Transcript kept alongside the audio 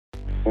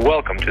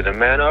Welcome to the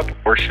Man Up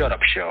or Shut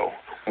Up show,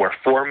 where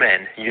four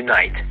men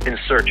unite in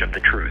search of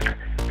the truth.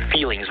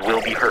 Feelings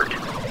will be hurt.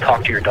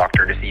 Talk to your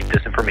doctor to see if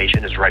this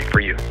information is right for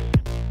you.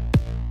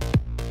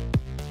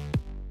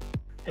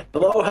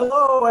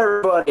 Hello,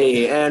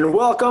 everybody, and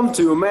welcome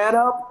to Man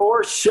Up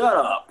or Shut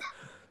Up.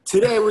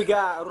 Today we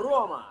got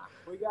Roma,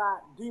 we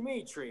got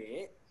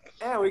Dimitri,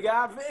 and we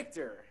got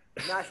Victor.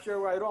 Not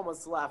sure why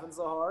Roma's laughing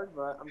so hard,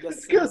 but I'm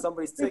guessing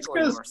somebody's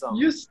tickling him or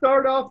something. You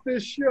start off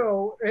this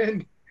show,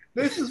 and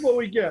this is what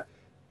we get.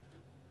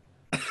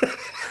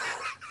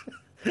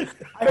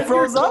 I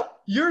froze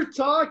up? You're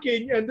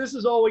talking, and this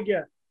is all we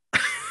get.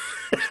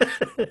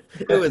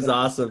 It was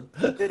awesome.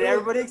 Did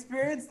everybody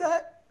experience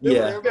that?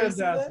 Yeah.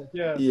 Fantastic,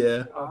 yeah.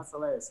 Yeah. Oh, that's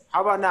hilarious.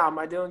 How about now? Am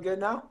I doing good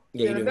now?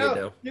 Yeah, you're doing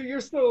good now.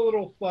 You're still a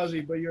little fuzzy,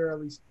 but you're at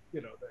least,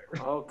 there.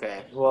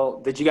 Okay.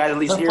 Well, did you guys at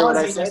least hear what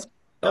I said?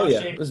 Oh,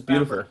 yeah. It was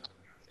beautiful.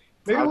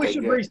 Maybe we Okay,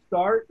 should good.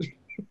 restart.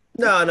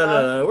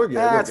 No. We're good.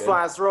 That's We're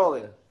fine. It's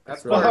rolling.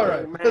 That's All fine.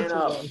 right. Man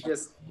up.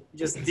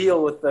 Just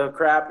deal with the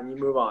crap and you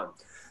move on.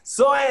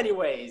 So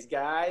anyways,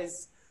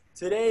 guys,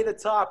 today the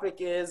topic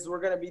is we're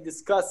going to be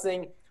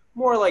discussing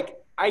more like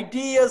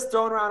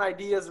throwing around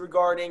ideas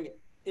regarding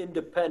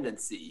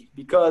independency,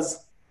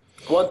 because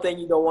one thing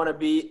you don't want to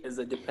be is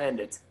a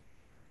dependent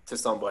to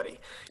somebody.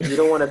 You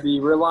don't want to be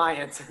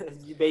reliant.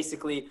 You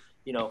basically,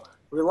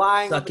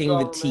 relying Sucking on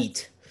the the government.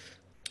 teat.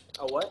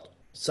 A what?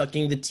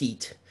 Sucking the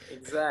teat.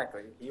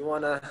 Exactly. You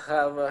want to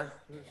have a...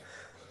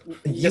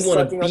 You just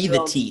want sucking to on be your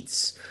the own-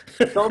 teats.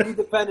 Don't be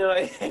dependent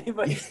on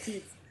anybody's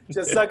teeth.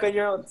 Just suck on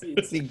your own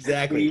teeth.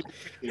 Exactly.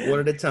 One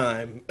at a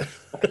time.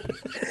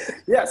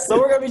 Yeah, so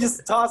we're going to be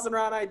just tossing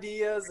around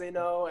ideas, and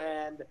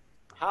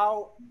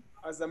how,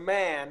 as a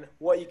man,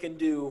 what you can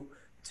do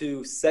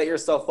to set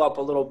yourself up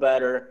a little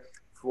better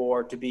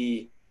to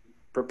be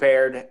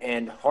prepared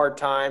and hard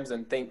times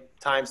and think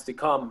times to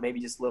come, maybe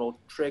just little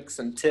tricks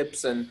and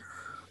tips and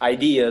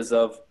ideas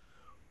of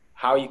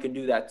how you can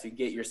do that to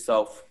get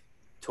yourself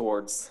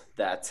towards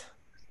that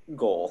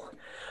goal.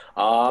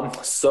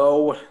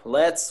 So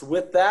let's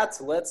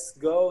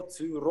go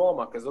to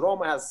Roma, because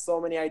Roma has so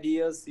many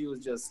ideas. He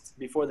was just,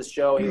 before the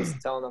show, he was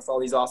telling us all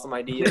these awesome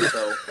ideas,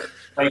 so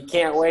he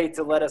can't wait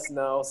to let us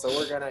know. So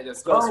we're going to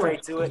just go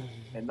straight to it,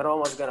 and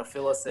Roma's going to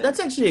fill us in. That's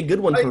actually a good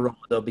one for Roma,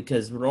 though,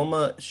 because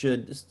Roma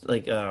should,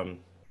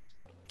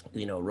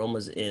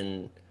 Roma's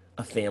in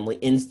a family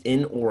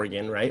in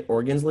Oregon, right?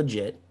 Oregon's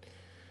legit.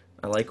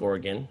 I like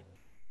Oregon.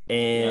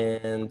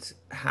 And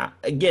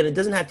again, it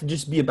doesn't have to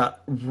just be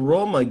about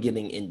Roma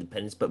getting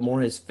independence, but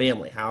more his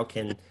family. How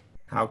can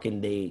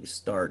they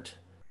start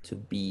to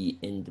be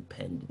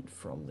independent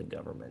from the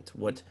government?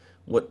 What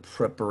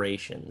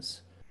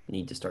preparations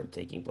need to start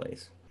taking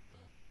place?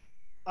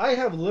 I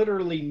have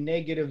literally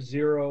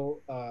 -0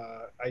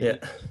 idea.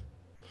 Yeah.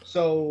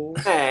 So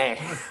Hey.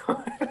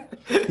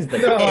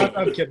 no,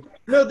 I'm kidding.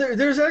 No,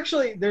 there's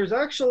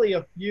actually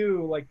a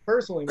few, like,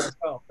 personally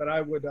myself that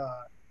I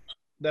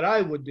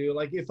would do.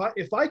 Like,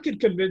 if I could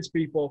convince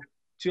people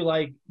to,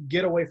 like,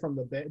 get away from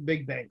the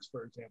big banks,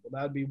 for example,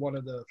 that would be one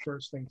of the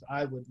first things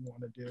I would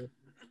want to do,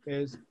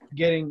 is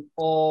getting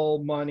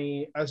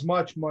as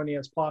much money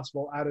as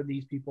possible out of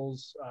these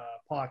people's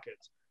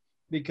pockets,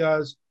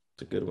 because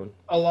It's a good one.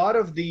 a lot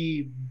of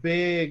the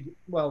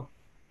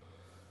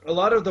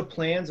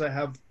plans that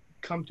have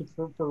come to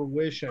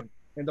fruition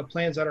and the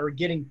plans that are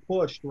getting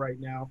pushed right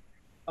now,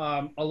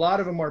 a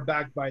lot of them are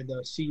backed by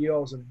the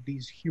CEOs of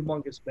these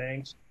humongous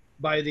banks,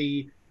 by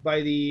the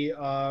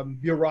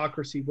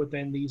bureaucracy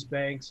within these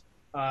banks.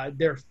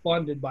 They're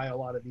funded by a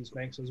lot of these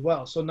banks as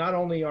well. So not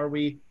only are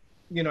we,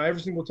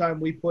 every single time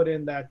we put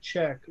in that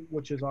check,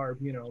 which is our,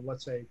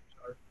 let's say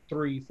our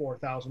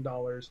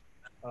 $3,000-$4,000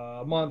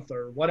 a month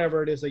or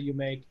whatever it is that you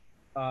make,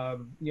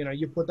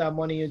 you put that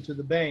money into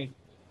the bank.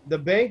 The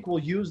bank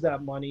will use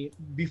that money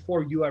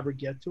before you ever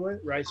get to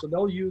it, right? So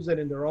they'll use it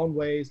in their own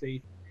ways.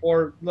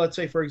 Or let's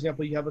say, for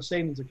example, you have a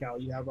savings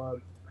account, you have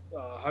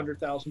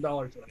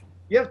 $100,000 in it.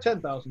 You have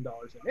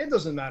 $10,000 in it. It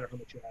doesn't matter how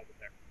much you have in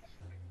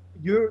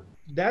there.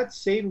 That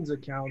savings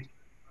account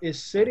is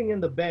sitting in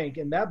the bank,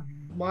 and that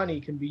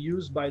money can be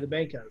used by the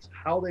bank as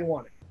how they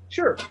want it.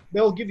 Sure,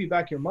 they'll give you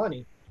back your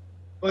money,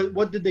 but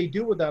what did they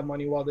do with that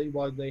money while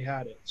they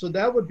had it? So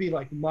that would be,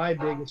 like, my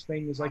biggest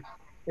thing is, like,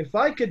 if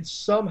I could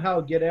somehow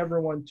get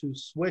everyone to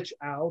switch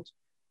out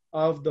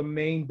of the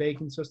main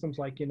banking systems,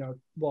 like,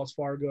 Wells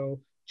Fargo,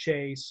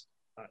 Chase,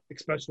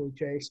 especially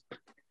Chase.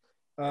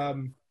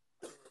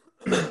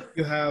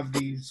 You have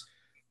these,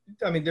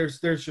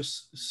 there's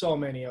just so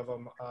many of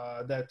them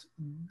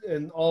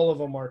and all of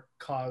them are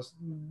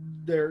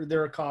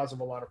they're a cause of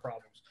a lot of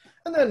problems.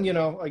 And then,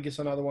 I guess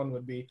another one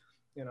would be,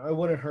 it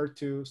wouldn't hurt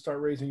to start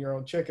raising your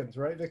own chickens,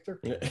 right, Victor?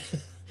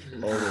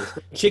 Always.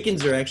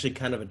 Chickens are actually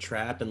kind of a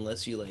trap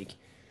unless you, like,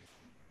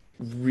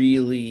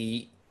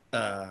 really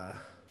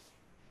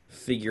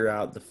figure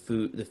out the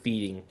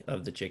feeding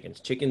of the chickens.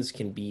 Chickens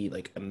can be,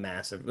 like, a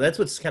massive. That's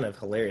what's kind of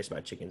hilarious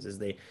about chickens, is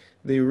they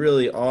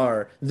really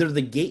are. They're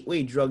the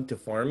gateway drug to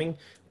farming,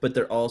 but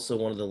they're also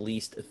one of the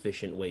least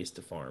efficient ways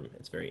to farm.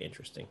 It's very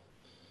interesting.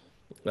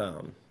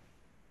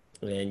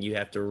 and you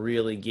have to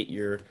really get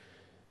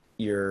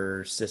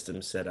your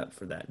system set up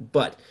for that.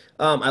 But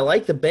I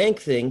like the bank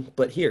thing.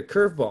 But here,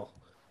 curveball,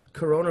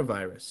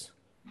 coronavirus,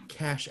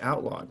 cash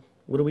outlawed.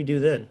 What do we do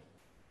then?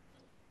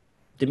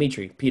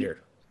 Dimitri,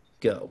 Peter,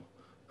 go.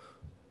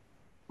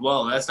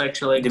 Well, that's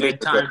actually a Debate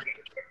good time.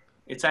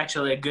 It's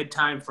actually a good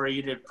time for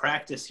you to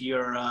practice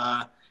your,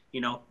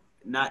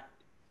 not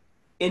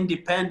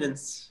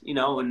independence,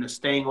 and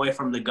staying away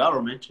from the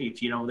government. If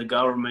the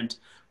government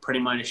pretty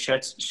much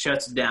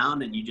shuts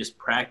down, and you just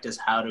practice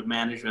how to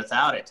manage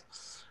without it.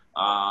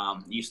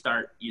 You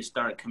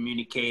start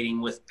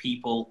communicating with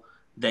people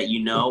that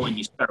and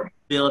you start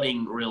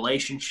building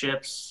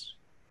relationships.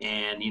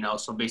 And,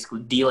 so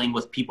basically dealing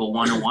with people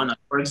one-on-one.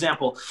 For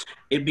example,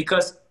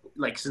 because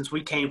since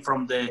we came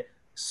from the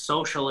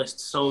socialist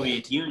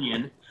Soviet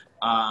Union,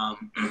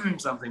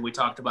 something we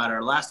talked about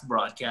our last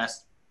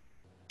broadcast,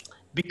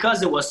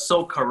 because it was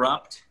so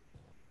corrupt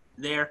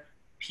there,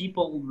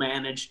 people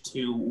managed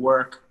to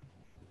work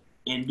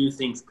and do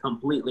things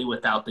completely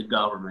without the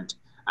government.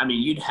 I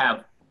mean, you'd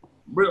have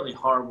really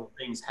horrible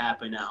things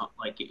happen out.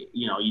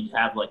 You'd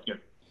have your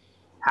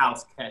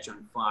house catch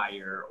on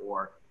fire,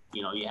 or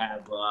you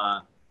have,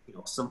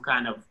 some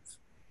kind of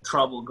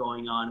trouble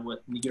going on with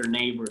your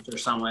neighbors or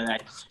something like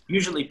that.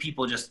 Usually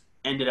people just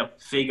ended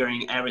up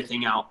figuring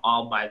everything out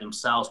all by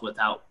themselves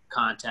without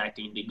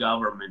contacting the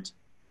government,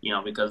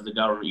 because the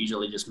government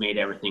usually just made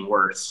everything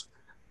worse.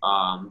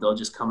 They'll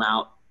just come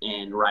out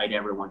and write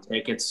everyone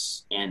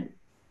tickets and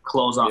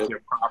close off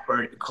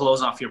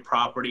your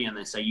property, and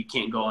they say you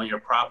can't go on your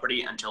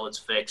property until it's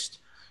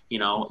fixed,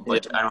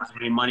 but I don't have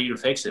any money to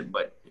fix it,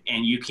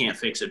 and you can't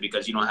fix it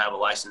because you don't have a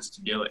license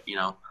to do it,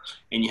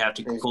 and you have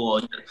to pull.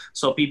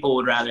 So people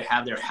would rather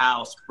have their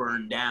house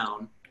burned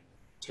down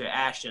to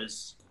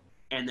ashes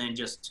and then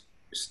just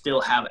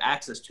still have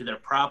access to their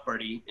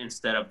property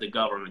instead of the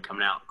government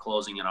coming out and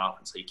closing it off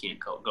and so you can't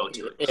go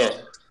to it.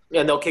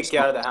 Yeah, and they'll kick you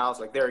out of the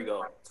house. There you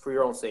go. It's for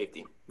your own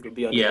safety. You'll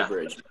be under the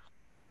bridge.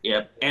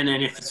 Yeah, and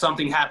then if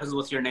something happens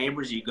with your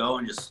neighbors, you go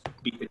and just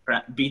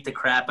beat the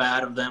crap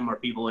out of them, or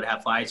people would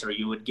have fights, or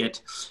you would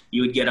get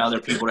other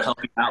people to help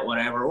you out,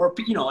 whatever, or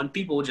and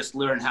people would just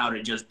learn how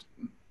to just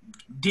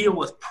deal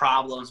with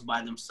problems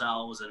by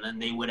themselves, and then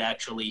they would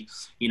actually,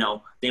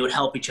 they would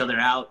help each other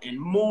out, and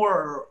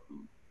more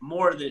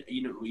that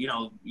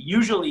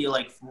usually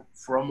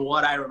from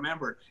what I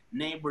remember,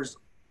 neighbors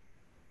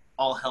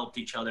all helped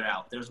each other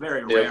out. There's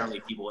very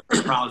rarely people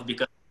with problems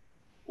because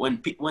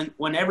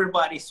when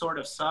everybody sort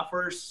of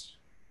suffers,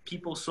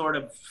 people sort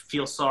of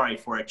feel sorry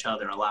for each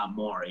other a lot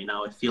more.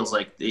 It feels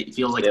like they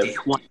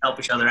want to help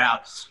each other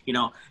out.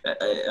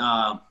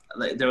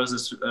 There was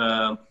this,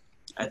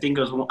 I think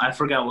it was, I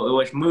forgot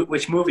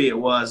which movie it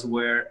was,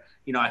 where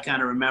I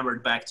kind of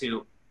remembered back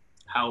to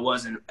how it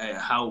was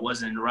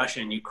in Russia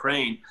and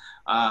Ukraine.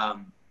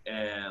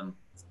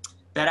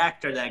 That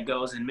actor that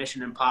goes in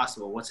Mission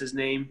Impossible, what's his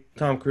name?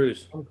 Tom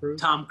Cruise.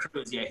 Tom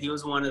Cruise, yeah, he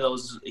was one of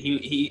those.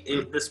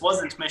 This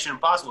wasn't Mission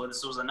Impossible.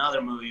 This was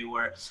another movie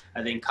where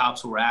I think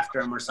cops were after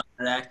him or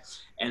something like that.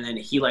 And then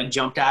he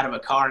jumped out of a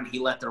car and he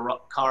let the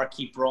car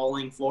keep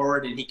rolling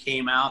forward, and he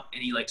came out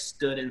and he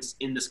stood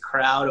in this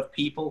crowd of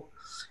people,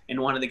 and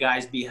one of the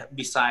guys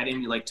beside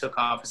him, he took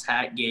off his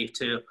hat, gave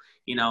to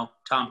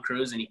Tom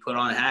Cruise, and he put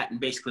on a hat, and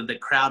basically the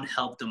crowd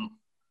helped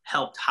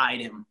hide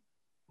him,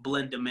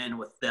 blend them in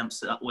with them.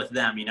 So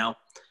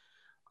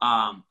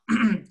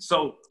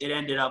it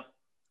ended up,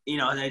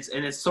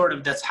 and it's sort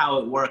of, that's how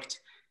it worked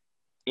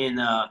in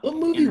what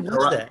movie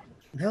was that?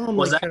 Now I'm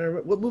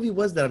what movie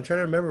was that? I'm trying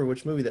to remember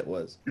which movie that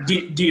was. Do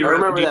you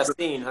remember that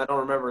scene? I don't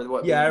remember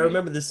what. Yeah, I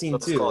remember the scene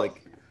too. That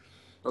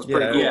was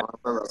pretty cool. Yeah.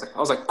 I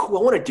was like, cool.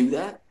 I want to do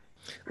that.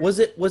 Was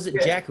it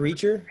Jack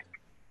Reacher?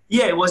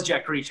 Yeah, it was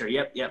Jack Reacher.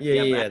 Yep.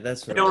 Yeah.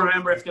 That's. I don't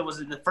remember if it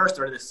was in the first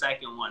or the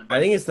second one. I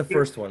think it's the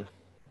first one.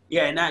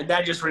 Yeah, and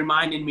that just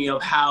reminded me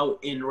of how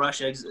in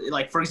Russia,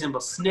 for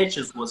example,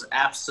 snitches was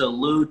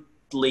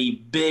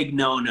absolutely big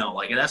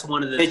no-no. That's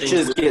one of the things.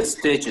 Bitches get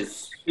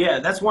stitches. Yeah,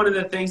 that's one of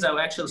the things that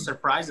actually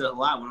surprised us a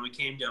lot when we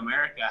came to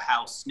America.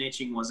 How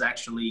snitching was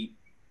actually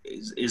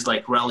is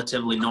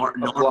relatively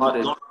normal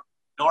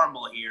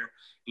here,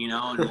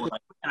 And,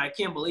 and I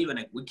can't believe in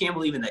it. We can't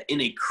believe in that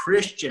in a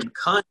Christian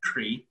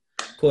country,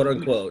 quote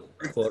unquote.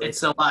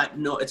 It's a lot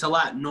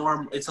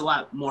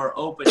more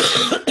open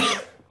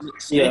to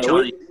snitch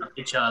on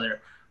each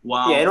other.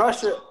 Wow. Yeah, in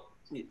Russia,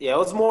 it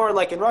was more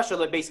in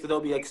Russia, basically they'll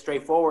be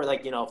straightforward.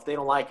 If they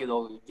don't like you,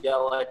 they'll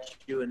yell at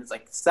you, and it's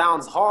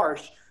sounds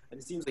harsh, and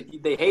it seems like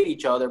they hate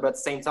each other. But at the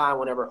same time,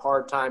 whenever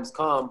hard times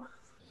come,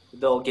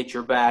 they'll get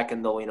your back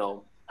and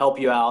they'll help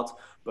you out.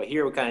 But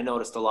here we kind of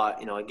noticed a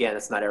lot. Again,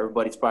 it's not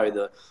everybody. It's probably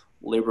the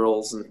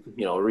liberals and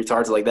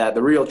retards like that.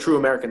 The real true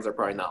Americans are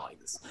probably not like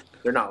this.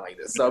 They're not like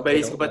this. So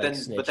basically, but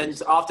then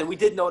often we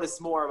did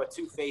notice more of a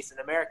two-face in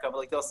America.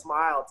 But they'll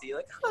smile to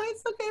you oh,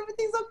 it's okay,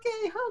 everything's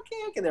okay,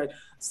 okay. And they're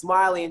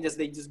smiling and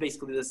they just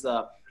basically this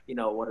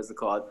what is it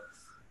called?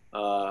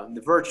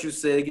 The virtue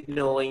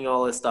signaling,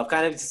 all this stuff.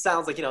 Kind of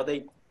sounds like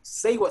they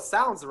say what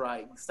sounds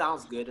right,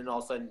 sounds good, and all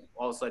of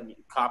a sudden,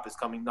 cop is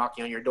coming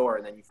knocking on your door,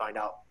 and then you find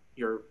out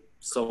your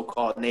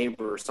so-called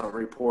neighbor or some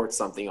report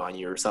something on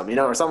you or something,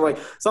 or something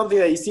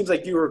that it seems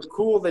like you were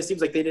cool. That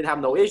seems like they didn't have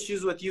no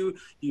issues with you.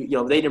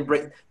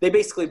 They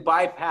basically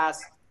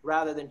bypass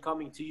rather than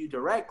coming to you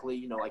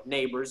directly, like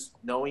neighbors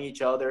knowing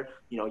each other,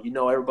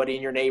 everybody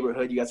in your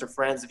neighborhood, you guys are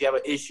friends. If you have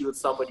an issue with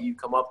somebody, you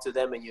come up to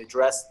them and you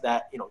address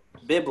that,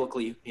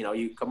 biblically,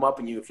 you come up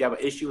and if you have an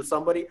issue with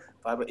somebody,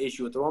 if I have an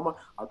issue with Roma,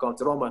 I'll come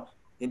to Roma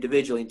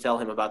individually and tell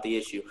him about the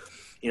issue,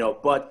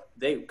 but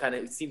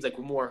it seems like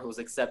more was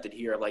accepted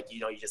here. Like, you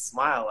just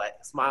smile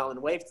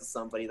and wave to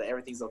somebody that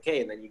everything's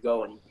okay. And then you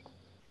go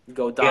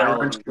dial.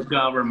 Run to the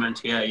government.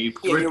 Yeah. You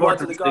run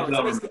to the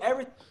government.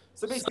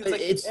 So basically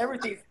it's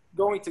everything's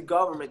going to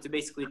government to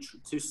basically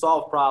to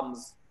solve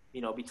problems,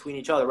 between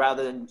each other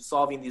rather than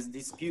solving these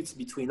disputes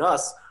between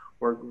us.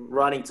 We're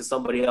running to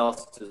somebody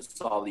else to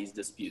solve these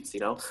disputes,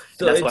 So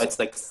that's why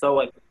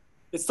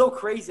it's so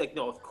crazy,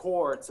 with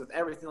courts, with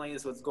everything like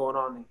this, what's going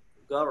on in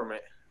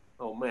government.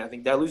 Oh man,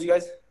 did I lose you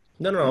guys?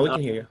 No, we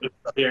can hear you.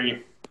 Hear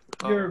you.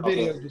 Your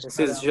video just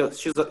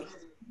cut out.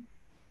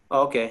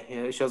 Okay,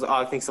 yeah, it shows.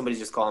 I think somebody's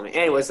just calling me.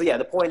 Anyway, so yeah,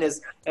 the point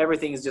is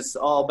everything is just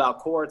all about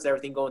courts,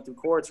 everything going through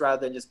courts rather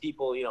than just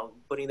people,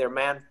 putting their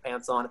man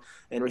pants on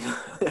and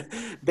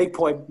big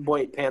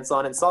boy pants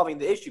on and solving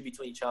the issue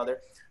between each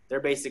other.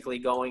 They're basically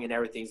going and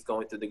everything's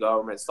going through the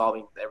government,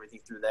 solving everything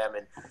through them.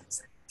 And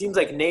it seems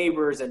like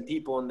neighbors and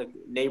people in the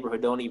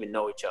neighborhood don't even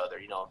know each other,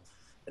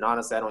 And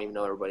honestly, I don't even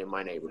know everybody in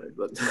my neighborhood,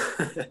 but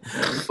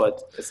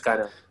but it's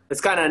kind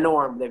of a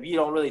norm that if you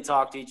don't really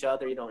talk to each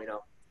other, you don't,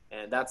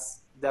 and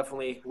that's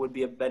definitely would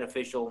be a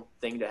beneficial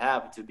thing to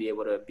have to be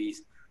able to be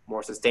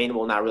more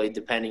sustainable, not really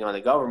depending on the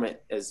government.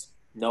 Is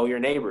know your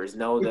neighbors,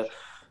 know the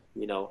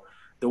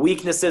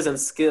weaknesses and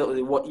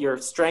skill, what your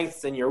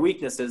strengths and your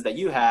weaknesses that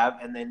you have,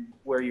 and then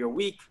where your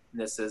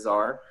weaknesses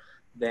are,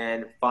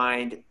 then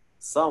find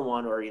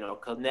someone or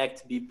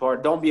connect, be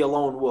part. Don't be a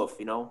lone wolf,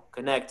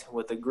 connect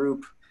with a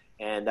group.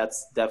 And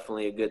that's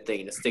definitely a good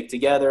thing to stick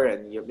together.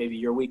 And maybe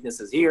your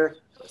weakness is here,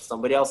 but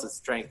somebody else's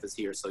strength is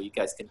here. So you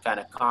guys can kind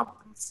of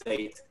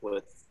compensate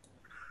with,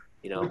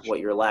 what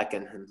you're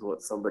lacking and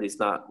what somebody's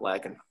not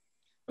lacking.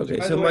 Okay,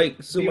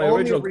 the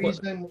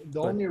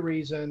only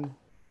reason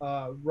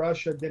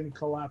Russia didn't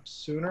collapse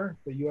sooner,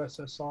 the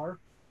USSR,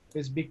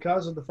 is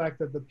because of the fact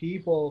that the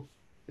people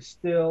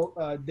still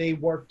they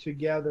work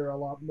together a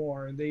lot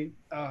more, and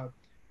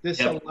this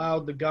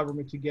allowed the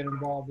government to get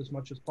involved as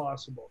much as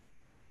possible.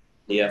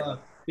 Yeah.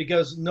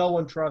 Because no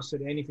one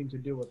trusted anything to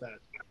do with that.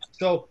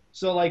 So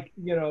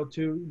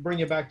to bring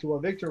it back to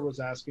what Victor was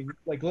asking,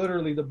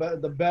 literally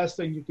the best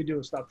thing you could do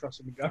is stop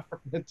trusting the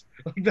government.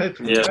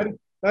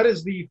 That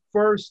is the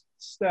first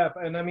step.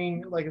 And I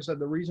mean, like I said,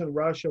 the reason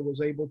Russia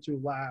was able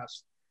to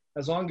last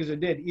as long as it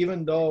did,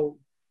 even though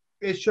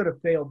it should have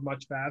failed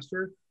much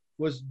faster,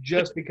 was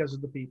just because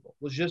of the people.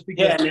 Was just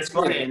because. Yeah, and it's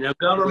funny. And the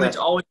government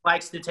always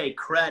likes to take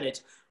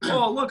credit.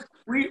 Oh, look,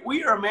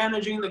 we are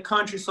managing the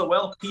country so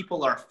well.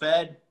 People are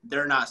fed.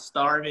 They're not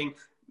starving.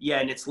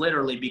 Yeah, and it's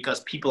literally because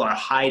people are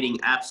hiding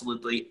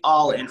absolutely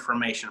all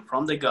information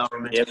from the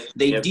government.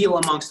 They deal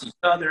amongst each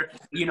other.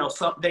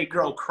 They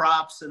grow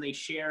crops and they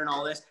share and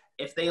all this.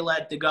 If they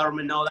let the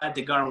government know that,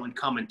 the government would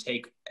come and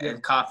take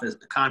and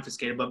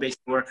confiscate it. But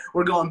basically,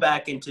 we're going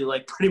back into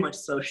pretty much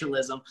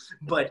socialism.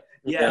 But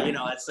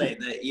I'd say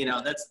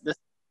that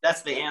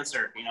that's the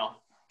answer.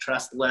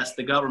 Trust less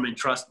the government,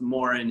 trust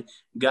more in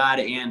God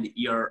and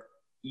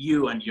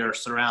you and your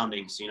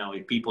surroundings.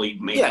 People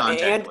you make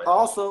contact with.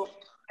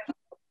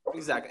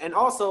 And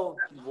also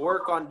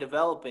work on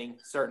developing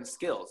certain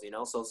skills.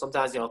 So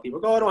sometimes people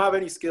go, I don't have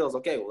any skills.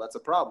 Okay, well that's a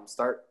problem.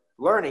 Start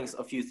learning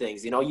a few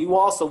things. You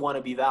also want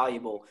to be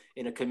valuable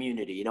in a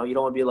community. You don't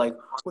want to be like,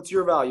 what's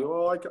your value?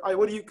 Oh,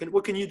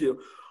 what can you do?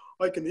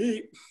 I can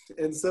eat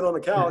and sit on the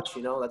couch.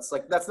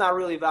 That's not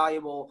really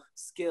valuable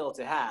skill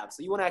to have.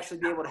 So you want to actually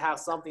be able to have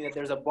something that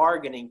there's a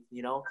bargaining.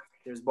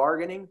 There's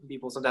bargaining.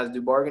 People sometimes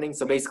do bargaining.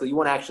 So basically, you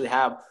want to actually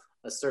have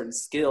a certain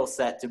skill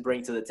set to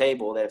bring to the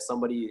table. That if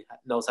somebody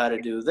knows how to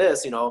do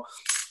this,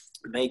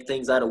 make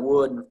things out of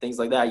wood and things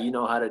like that,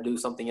 how to do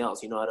something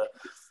else. How to,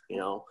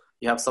 you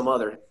have some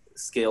other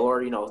skill,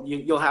 or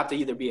you'll have to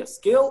either be a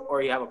skill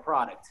or you have a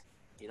product.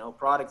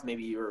 Products,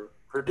 maybe you're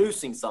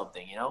producing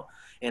something,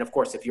 and of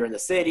course if you're in the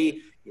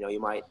city,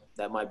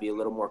 that might be a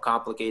little more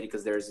complicated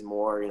because there's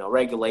more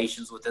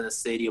regulations within the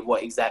city of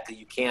what exactly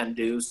you can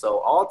do.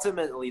 So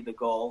ultimately the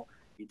goal,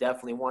 you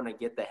definitely want to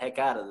get the heck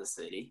out of the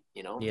city.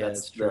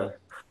 That's true.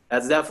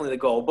 That's definitely the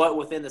goal. But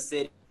within the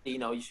city,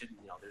 you should,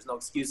 there's no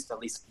excuse to at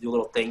least do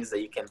little things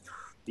that you can,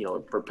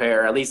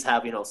 prepare, at least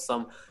have,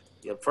 some.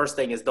 First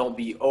thing is don't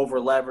be over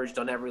leveraged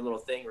on every little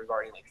thing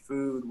regarding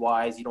food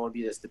wise. You don't want to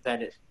be this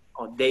dependent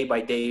on day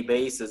by day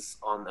basis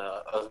on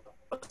a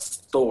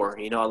store.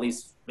 At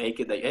least make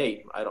it that,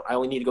 hey, I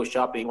only need to go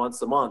shopping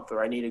once a month,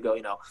 or I need to go,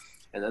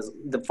 and as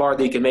the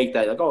farther you can make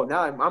that,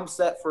 now I'm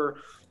set for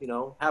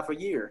half a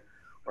year.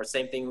 Or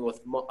same thing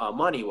with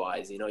money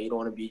wise. You don't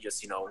want to be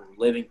just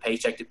living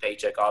paycheck to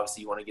paycheck.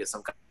 Obviously, you want to get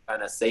some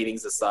kind of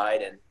savings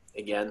aside, and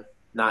again,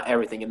 not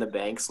everything in the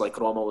banks, like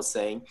Roma was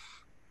saying.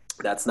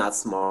 That's not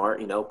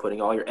smart,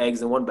 putting all your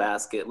eggs in one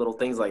basket, little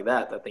things like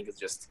that. I think it's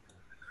just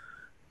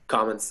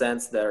common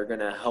sense that are going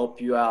to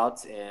help you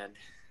out, and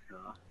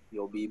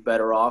you'll be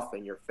better off,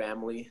 and your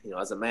family,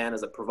 as a man,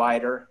 as a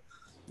provider,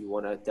 you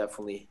want to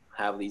definitely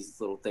have these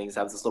little things,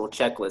 have this little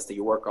checklist that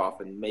you work off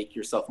and make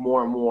yourself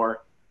more and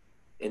more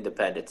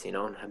independent,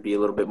 and be a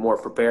little bit more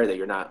prepared that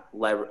you're not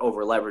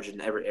over leveraged in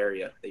every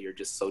area, that you're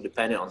just so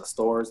dependent on the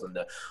stores and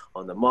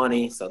on the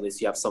money. So at least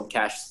you have some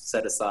cash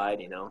set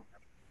aside.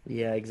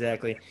 Yeah,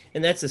 exactly.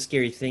 And that's the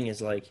scary thing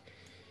is like,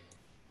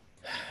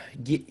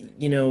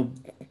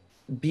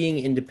 being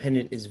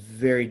independent is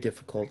very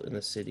difficult in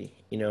the city,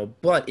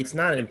 but it's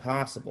not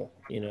impossible.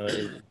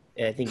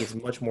 I think it's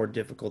much more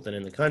difficult than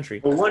in the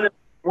country. Well,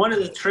 one of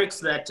the tricks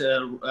that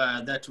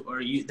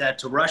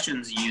that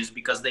Russians use,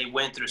 because they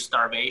went through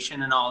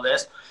starvation and all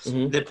this,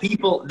 the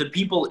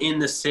people in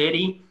the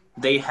city,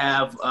 they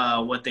have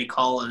what they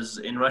call, is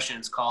in Russian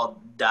it's called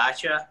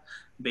dacha.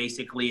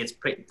 Basically, it's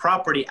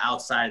property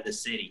outside of the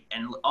city,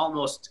 and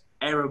almost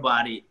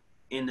everybody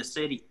in the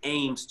city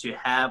aims to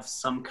have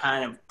some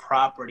kind of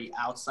property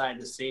outside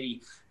the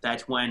city,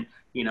 that when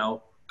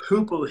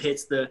poo-poo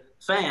hits the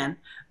fan,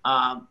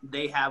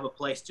 they have a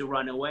place to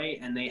run away,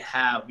 and they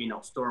have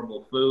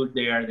storable food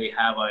there. They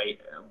have a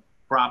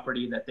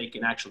property that they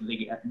can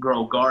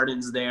grow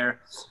gardens there,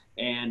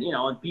 and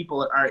and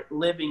people are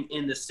living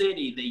in the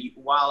city.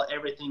 While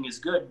everything is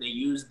good, they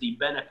use the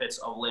benefits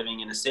of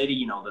living in the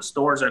city. The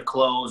stores are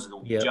closed,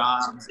 the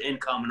jobs,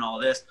 income, and all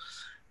this.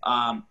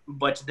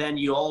 But then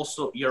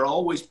you're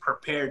always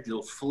prepared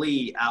to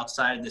flee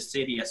outside of the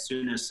city as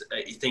soon as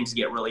things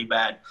get really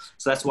bad.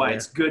 So that's why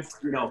it's good.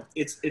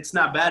 It's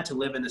not bad to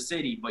live in the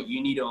city, but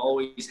you need to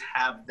always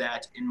have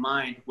that in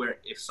mind, where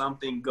if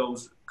something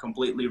goes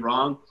completely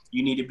wrong,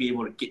 you need to be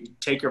able to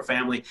take your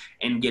family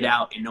and get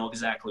out and know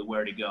exactly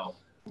where to go.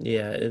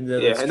 Yeah, and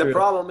the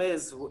problem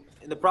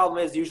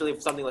is usually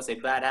if something, let's say,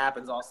 bad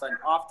happens, all of a sudden,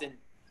 often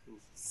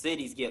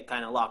cities get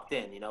kind of locked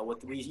in.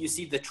 You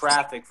see the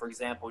traffic, for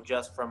example,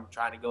 just from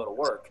trying to go to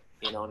work,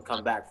 and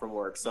come back from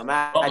work. So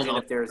imagine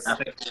if there's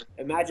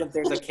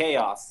a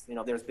chaos,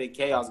 there's big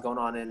chaos going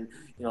on, and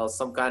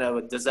some kind of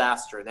a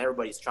disaster, and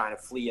everybody's trying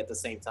to flee at the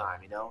same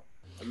time.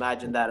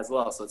 Imagine that as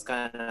well. So it's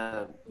kind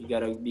of, you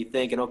got to be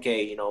thinking,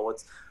 okay,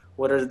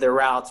 what are the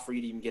routes for you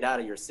to even get out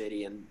of your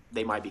city, and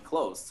they might be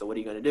closed. So what are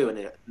you going to do?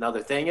 And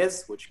another thing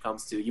is, which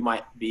comes to, you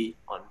might be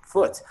on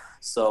foot.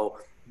 So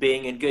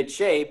being in good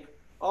shape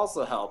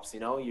also helps.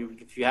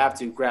 If you have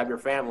to, grab your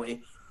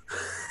family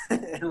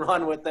and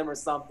run with them or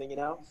something.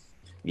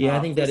 Yeah,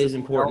 I think that is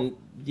important.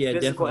 Yeah,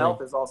 physical definitely.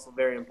 health is also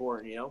very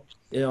important.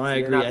 I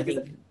agree. I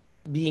think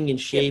being in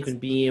shape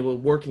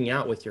and working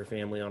out with your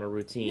family on a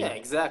routine. Yeah,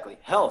 exactly.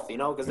 Health,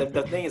 because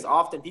the thing is,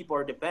 often people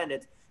are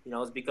dependent,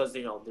 it's because,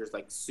 there's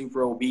like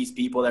super obese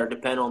people that are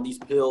dependent on these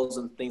pills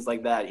and things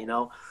like that,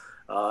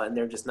 and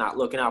they're just not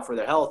looking out for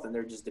their health, and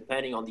they're just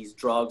depending on these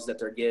drugs that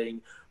they're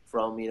getting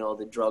from,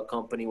 the drug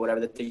company, whatever,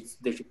 that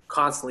they're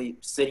constantly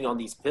sitting on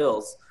these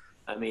pills.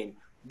 I mean,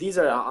 these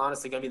are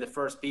honestly going to be the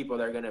first people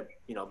that are going to,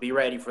 be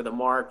ready for the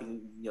mark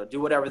and,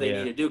 do whatever they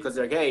need to do, because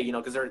they're like, hey,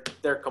 because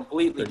they're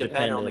completely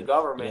dependent on the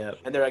government,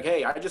 and they're like,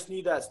 hey, I just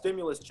need that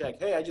stimulus check.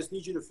 Hey, I just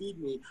need you to feed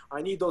me.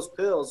 I need those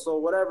pills. So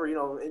whatever,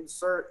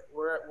 insert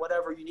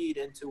whatever you need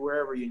into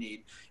wherever you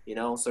need,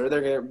 So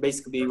they're going to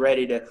basically be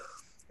ready to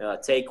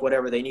take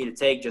whatever they need to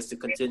take just to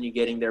continue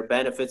getting their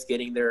benefits,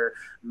 getting their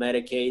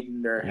Medicaid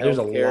and their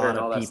health care and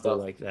all that stuff. There's a lot of people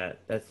like that.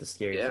 That's the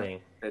scary thing.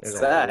 It's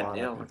sad,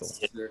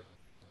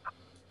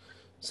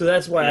 So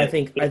that's why I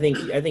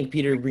think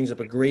Peter brings up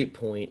a great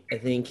point. I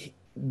think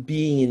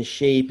being in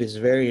shape is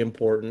very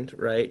important,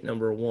 right?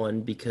 Number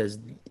one, because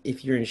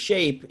if you're in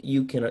shape,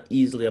 you can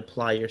easily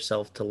apply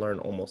yourself to learn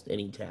almost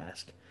any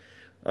task.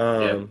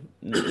 Physically,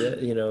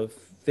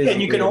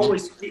 and you can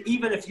always,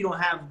 even if you don't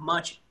have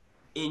much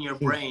in your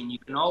brain, you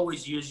can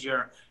always use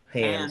your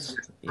hands,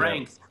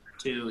 strength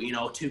to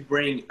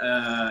bring,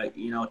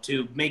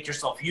 to make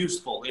yourself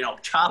useful.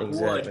 Chop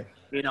wood,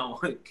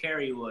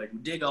 carry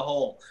wood, dig a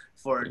hole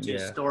to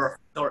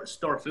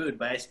store food.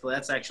 Basically,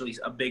 that's actually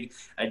a big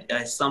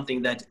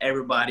something that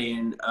everybody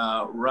in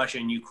Russia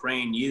and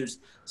Ukraine used.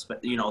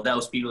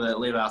 Those people that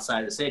live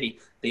outside the city,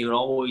 they would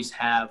always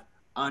have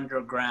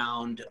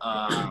underground.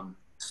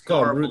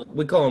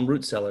 We call them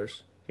root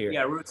cellars here.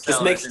 Yeah, root cellars.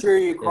 Just make sure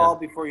you call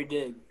before you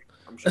dig.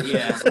 I'm sure you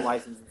have some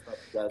license and stuff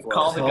like that as well.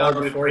 Call the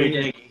government before you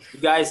dig. You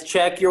guys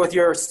check with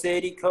your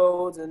city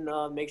codes and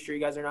make sure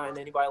you guys are not in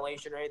any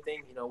violation or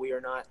anything. We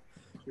are not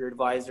your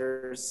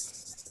advisors.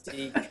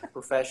 Seek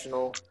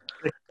professional.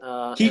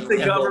 Keep the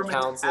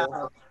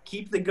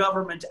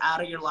government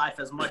out of your life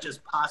as much as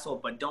possible,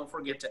 but don't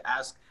forget to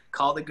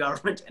call the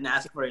government and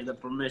ask for the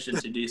permission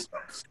to do so.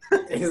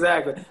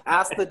 Exactly.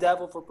 Ask the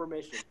devil for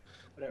permission.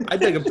 I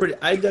dug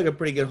a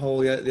pretty good hole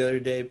the other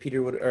day.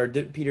 Peter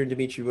and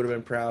Dimitri would have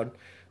been proud.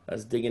 I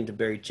was digging to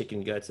bury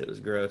chicken guts. It was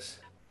gross.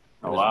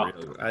 Oh wow!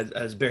 I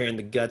was burying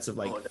the guts of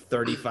like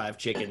 35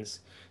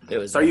 chickens. It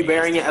was. So are you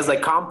burying it as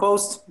like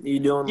compost? Are you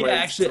doing? Yeah,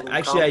 actually,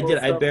 I did.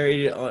 I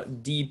buried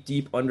it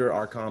deep under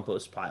our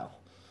compost pile.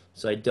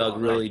 So I dug Oh,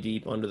 really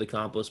deep under the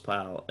compost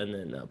pile and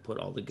then put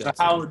all the So guts.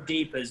 how in.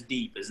 deep is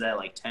deep? Is that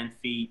like 10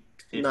 feet?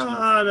 15?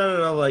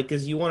 No. Like,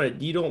 because you want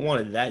it, you don't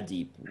want it that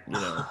deep, you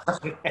know.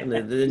 And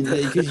then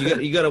because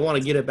you gotta want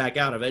to get it back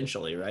out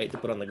eventually, right, to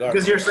put on the garden.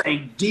 Because you're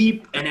saying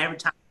deep, and every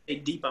time I say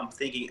deep, I'm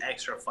thinking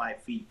extra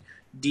 5 feet.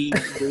 Deep,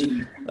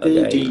 deep,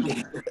 Okay.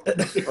 deep.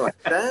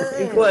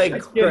 Dang. Like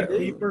Let's get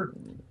deeper.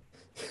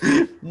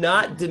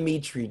 not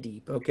Dimitri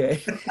deep,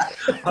 okay.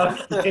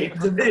 Okay,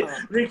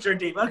 Victor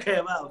deep. Okay,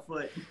 I'm out a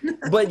foot.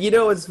 But you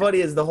know what's funny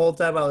is the whole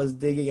time I was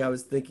digging, I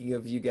was thinking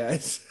of you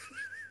guys.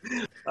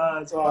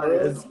 It's funny.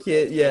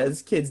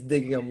 As kids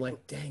digging, I'm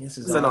like, dang, this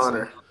is It's an awesome.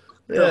 honor.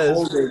 Yeah,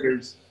 Hole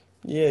diggers.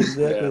 yeah,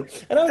 exactly.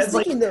 And I was That's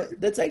like- thinking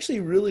that's actually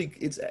really,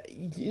 it's,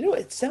 you know,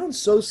 it sounds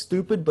so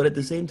stupid, but at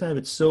the same time,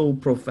 it's so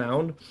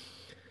profound.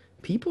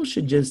 People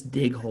should just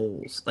dig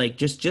holes, like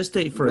just for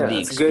Yeah, the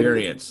it's good.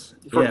 experience.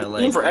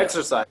 Even for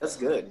exercise, that's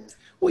good.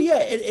 Well, yeah,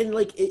 and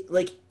like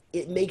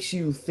it makes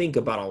you think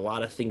about a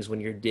lot of things when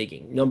you're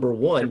digging. Number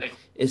one, I'm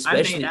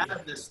especially made out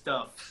of this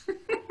stuff.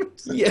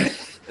 yeah.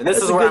 And this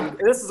That's is a where good-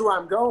 this is where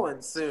I'm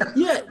going soon.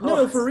 Yeah,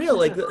 no, for real.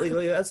 Like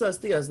that's what I was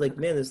thinking. I was like,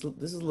 man, this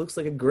looks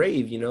like a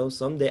grave. You know,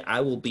 someday I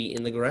will be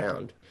in the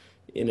ground.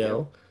 You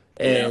know,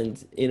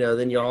 and you know,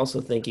 then you're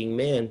also thinking,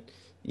 man,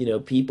 you know,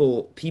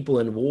 people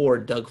in war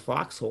dug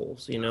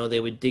foxholes. You know, they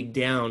would dig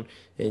down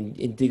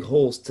and dig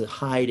holes to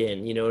hide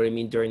in. You know what I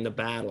mean, during the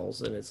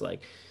battles. And it's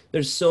like,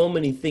 there's so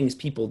many things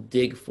people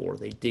dig for.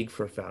 They dig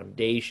for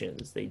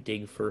foundations. They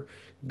dig for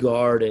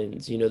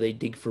gardens. You know, they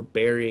dig for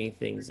burying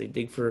things. They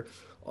dig for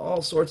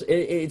all sorts.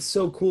 It's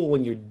so cool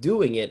when you're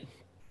doing it,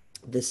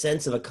 the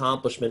sense of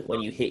accomplishment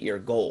when you hit your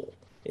goal,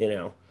 you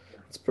know,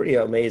 it's pretty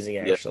amazing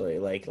actually.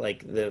 Like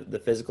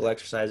the physical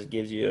exercise it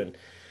gives you. And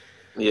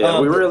Yeah,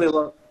 we really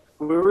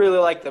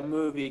like the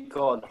movie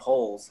called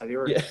Holes. Have you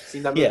ever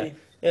seen that movie?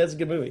 yeah, it's a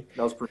good movie.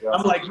 That was pretty I'm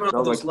awesome. like one of That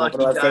was those like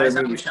lucky one of my favorite guys.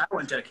 I movies. wish I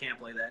went to a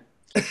camp like that.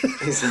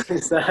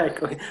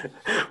 Exactly.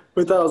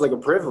 We thought it was like a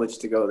privilege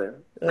to go there.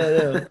 I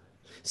know.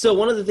 So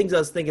one of the things I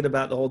was thinking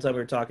about the whole time we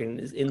were talking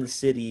is in the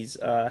cities,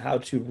 how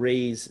to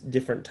raise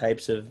different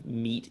types of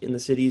meat in the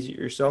cities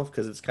yourself,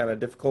 because it's kind of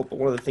difficult. But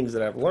one of the things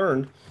that I've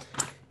learned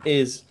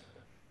is,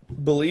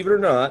 believe it or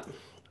not,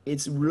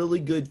 it's really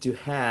good to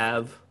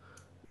have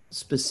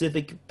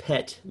specific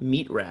pet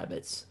meat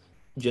rabbits,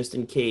 just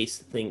in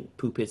case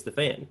poop hits the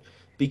fan.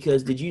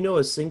 Because did you know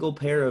a single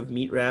pair of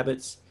meat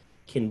rabbits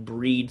can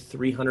breed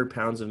 300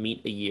 pounds of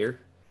meat a year?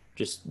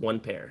 Just one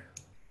pair.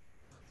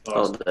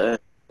 Oh, dang.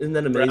 Isn't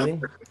that amazing?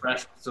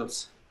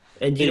 Professionals.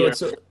 And you know what's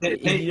so,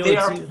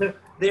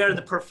 They are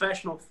the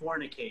professional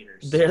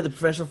fornicators. they're the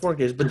professional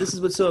fornicators. But this is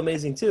what's so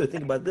amazing too.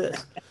 Think about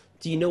this.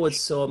 Do you know what's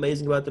so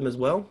amazing about them as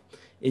well?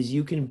 Is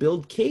you can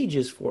build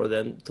cages for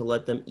them to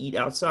let them eat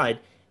outside,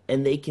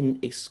 and they can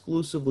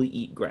exclusively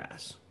eat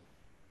grass.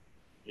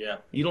 Yeah.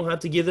 You don't have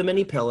to give them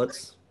any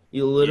pellets.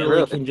 You literally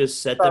really? can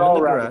just set Not them in all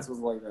the rabbits grass. was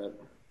like that.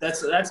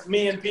 That's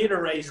me and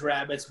Peter raised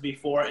rabbits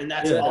before, and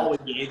that's Yeah. all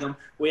we gave them.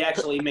 We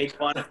actually made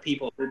fun of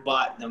people who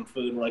bought them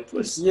food. Like,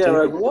 Yeah,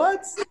 like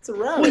what? It's a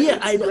rabbit. Well, yeah,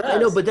 It's I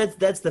know, grass. but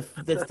that's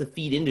the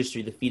feed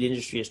industry. The feed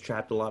industry has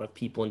trapped a lot of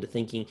people into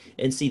thinking,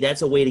 and see,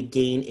 that's a way to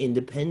gain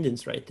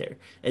independence right there.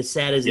 As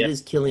sad as it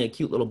is, killing a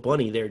cute little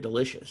bunny, they're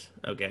delicious.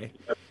 Okay,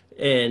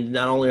 and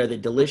not only are they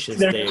delicious,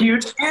 they're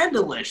cute and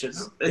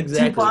delicious.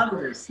 Exactly. Two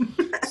positives.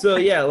 So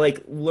yeah,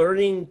 like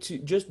learning to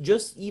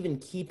just even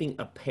keeping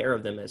a pair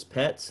of them as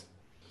pets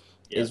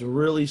is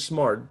really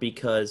smart,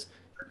 because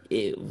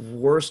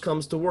worst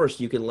comes to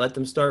worst, you can let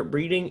them start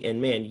breeding, and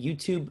man,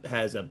 YouTube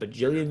has a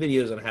bajillion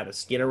videos on how to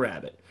skin a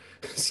rabbit,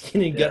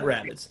 skin and gut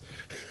rabbits.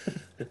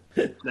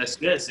 That's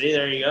good. See,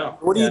 there you go.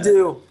 What do you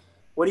do?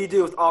 What do you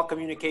do if all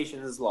communication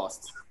is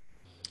lost?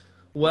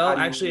 Well,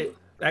 How do you-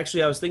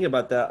 actually, I was thinking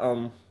about that.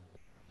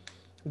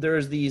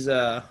 There's these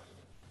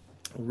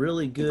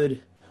really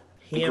good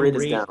The ham grid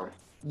is radio. down.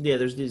 Yeah,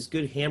 there's these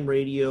good ham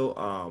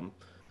radio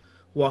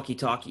walkie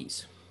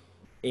talkies.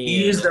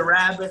 Use the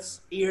rabbit's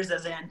ears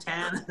as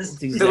antennas.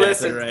 That's exactly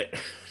Listen. right.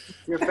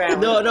 Your family.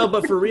 No,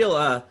 but for real,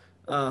 hold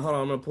on,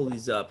 I'm gonna pull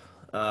these up.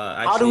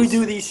 How do we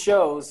do these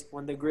shows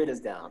when the grid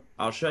is down?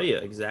 I'll show you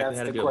exactly That's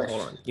how to the do it. question.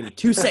 Hold on, give me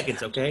 2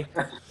 seconds, okay?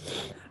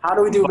 How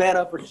do we do man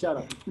up or shut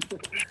up?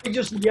 We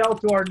just yell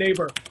to our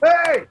neighbor,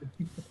 "Hey!"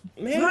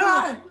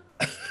 Man,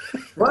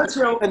 What's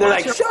your And they're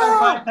what's like, your "Shut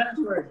up!" Wi-Fi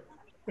password?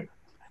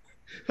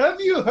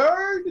 Have you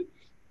heard?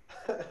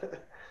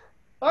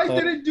 I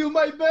didn't do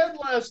my bed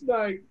last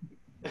night.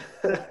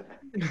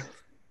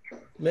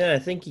 man, I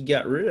think you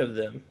got rid of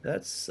them.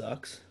 That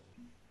sucks.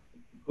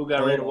 Who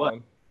got rid of what?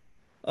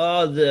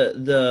 Oh,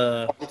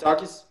 the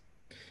Talkies?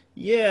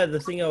 yeah, the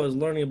thing I was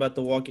learning about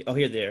the walkie. Oh,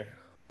 here, there.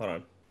 Hold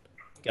on,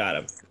 got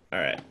him. All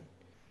right,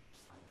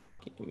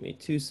 give me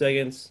 2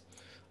 seconds.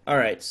 All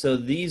right, so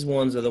these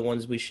ones are the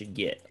ones we should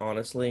get.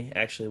 Honestly,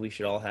 actually, we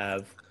should all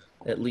have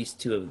at least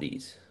 2 of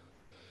these,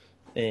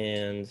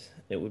 and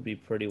it would be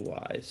pretty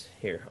wise.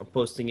 Here, I'm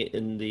posting it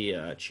in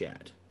the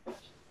chat.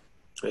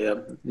 Yeah.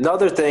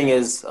 Another thing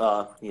is,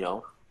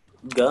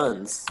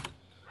 guns.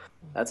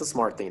 That's a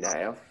smart thing to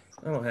have.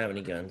 I don't have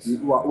any guns.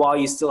 While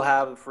you still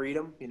have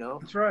freedom, you know.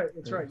 That's right.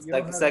 That's right. You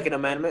Like don't the have Second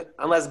Amendment,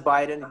 unless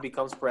Biden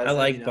becomes I president.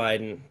 like you know?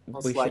 Biden.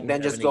 It's We like shouldn't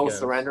then have just any go guns.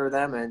 surrender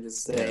them and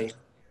just say,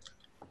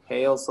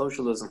 "Hail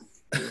socialism."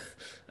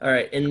 All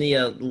right, in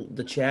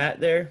the chat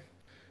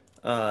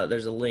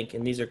there's a link,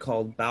 and these are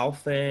called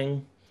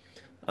Baofeng.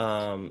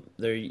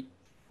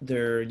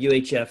 They're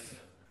UHF,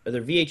 or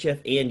they're VHF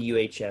and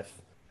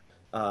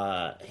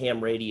UHF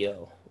ham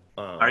radio.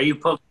 Are you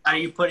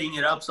putting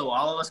it up so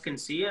all of us can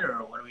see it, or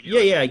what are we Yeah,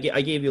 doing? yeah.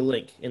 I gave you a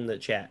link in the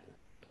chat,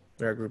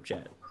 in our group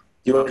chat.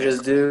 You want to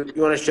just do?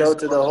 You want to show it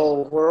to the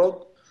whole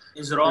world?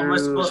 Is it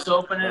almost supposed to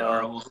open it,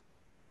 or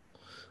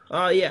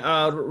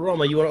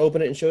Roma, you want to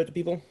open it and show it to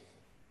people?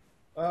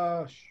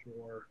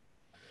 Sure.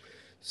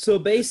 So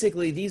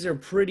basically, these are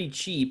pretty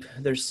cheap.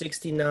 They're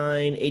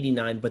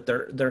 $69.89, but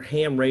they're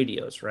ham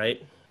radios,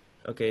 right?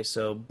 Okay,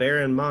 so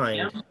bear in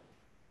mind. Ham?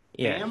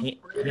 Yeah, Ham? ham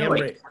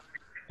Really? radio.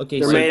 Okay,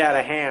 They're so made out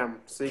of ham,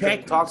 so you can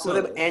Tech- talk with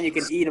them and you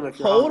can eat them if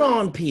you're hold hungry.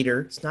 on,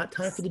 Peter. It's not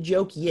time for the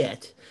joke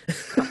yet.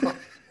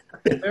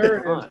 There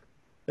it is. All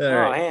Oh,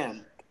 right.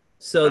 ham.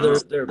 So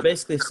they're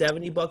basically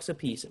 $70 a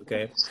piece,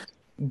 okay?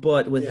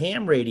 But with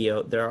ham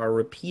radio, there are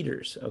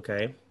repeaters,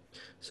 okay?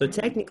 So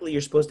technically,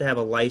 you're supposed to have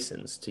a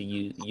license to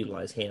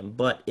utilize ham.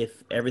 But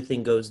if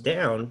everything goes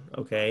down,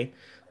 okay,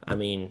 I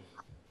mean,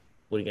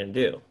 what are you gonna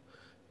do?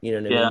 You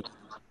know what I mean?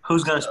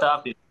 who's gonna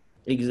stop you?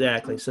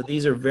 Exactly. So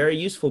these are very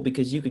useful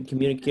because you can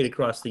communicate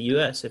across the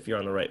U.S. if you're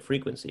on the right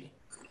frequency.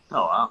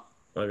 Oh wow.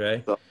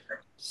 Okay.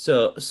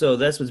 So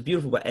that's what's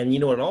beautiful about, and you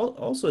know what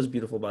also is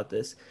beautiful about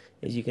this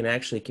is you can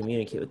actually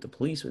communicate with the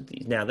police with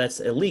these. Now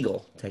that's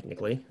illegal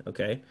technically.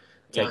 Okay.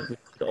 Technically,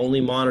 to only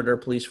monitor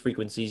police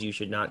frequencies. You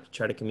should not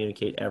try to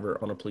communicate ever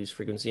on a police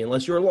frequency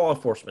unless you're law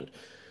enforcement.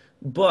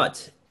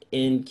 But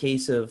in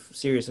case of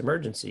serious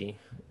emergency,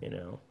 you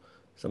know,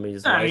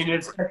 somebody's. I mean,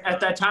 it's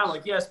at that time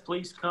like, yes,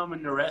 please come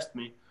and arrest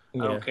me. I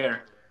Yeah. don't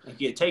care. Like,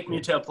 you take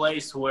me to a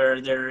place where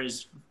there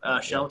is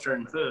shelter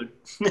and food.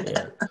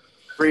 Yeah.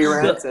 Free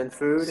rent and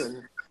food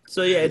and.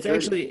 So yeah,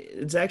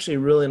 it's actually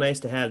really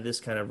nice to have this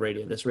kind of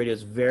radio. This radio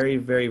is very,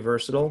 very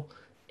versatile,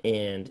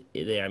 and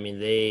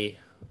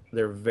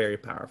they're very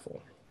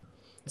powerful.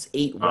 It's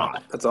 8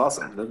 watt. That's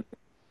awesome. It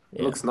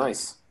Yeah. looks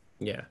nice.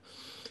 Yeah.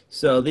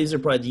 So these are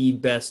probably the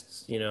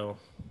best,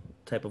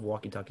 type of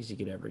walkie-talkies you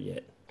could ever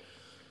get.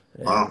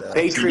 And,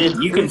 Patriot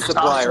you can Food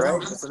Supply, toss them. right?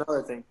 That's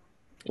another thing.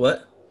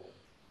 what?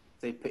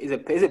 Is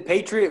it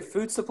Patriot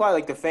Food Supply,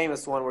 like the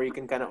famous one where you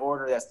can kind of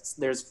order that?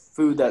 There's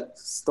food that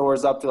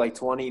stores up to like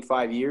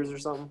 25 years or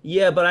something.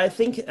 Yeah, but I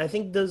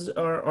think those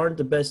aren't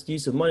the best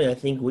use of money. I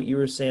think what you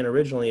were saying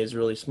originally is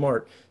really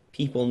smart.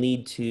 People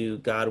need to,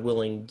 God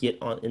willing, get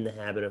in the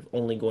habit of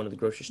only going to the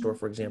grocery store,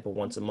 for example,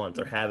 once a month,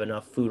 or have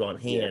enough food on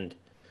hand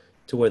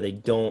to where they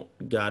don't,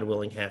 God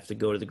willing, have to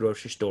go to the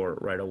grocery store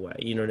right away.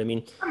 You know what I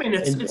mean? I mean,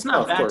 it's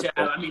not Of bad course, to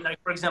have. I mean, like,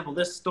 for example,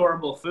 this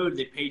storable food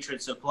that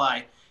Patriot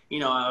Supply, for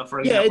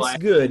Yeah, example. it's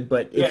good,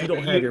 but if Yeah, you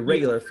don't have you- your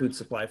regular food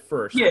supply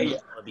first, Yeah, you yeah.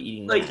 don't want to be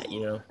eating Like, that,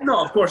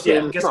 No, of course, yeah.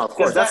 Because, No, of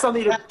course. That's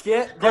something to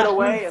get that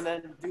away food- and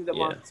then do the Yeah.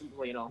 month,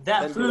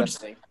 That then do food's-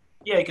 thing.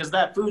 Yeah, because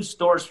that food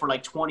stores for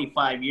like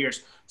 25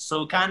 years,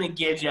 so it kind of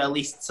gives you at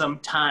least some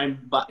time,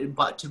 but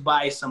to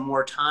buy some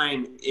more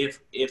time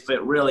if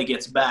it really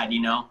gets bad,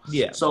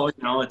 Yeah. So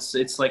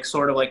it's like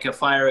sort of like a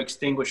fire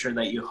extinguisher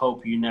that you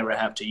hope you never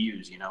have to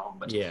use,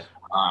 But Yeah.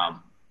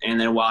 and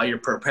then while you're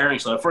preparing,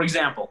 so for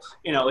example,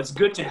 it's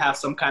good to have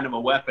some kind of a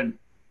weapon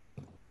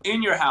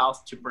in your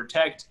house to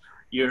protect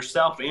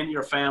yourself and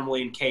your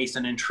family in case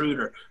an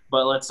intruder.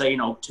 But let's say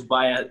to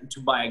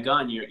buy a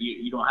gun,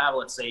 you don't have,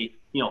 let's say,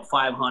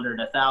 $500,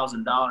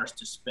 $1,000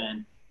 to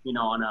spend,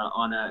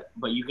 on a,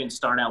 but you can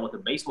start out with a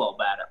baseball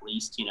bat at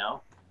least,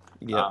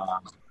 Yeah.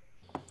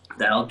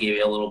 That'll give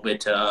you a little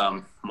bit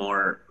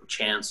more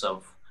chance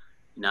of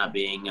not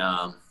being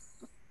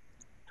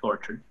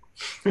tortured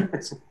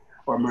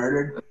or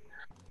murdered.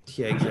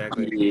 Yeah,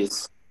 exactly.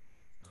 Yes.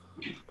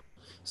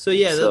 So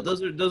yeah, So-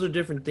 those are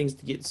different things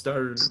to get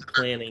started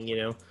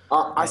planning,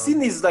 I seen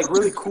these like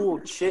really cool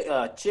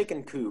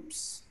chicken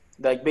coops,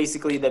 like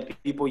basically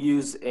that people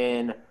use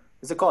in.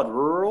 Is it called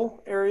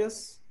rural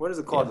areas? What is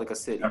it called? Yeah. Like a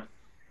city?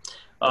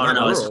 Oh Not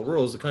no, it's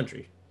rural is the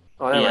country.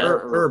 Oh, never Yeah.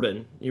 mind.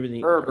 Urban. You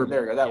mean Urban.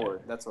 There you go. That yeah.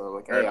 word. That's what I'm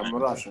like. Hey, I'm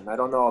Russian. I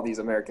don't know all these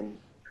American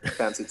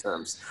fancy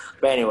terms.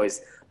 But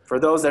anyways, for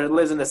those that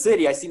live in the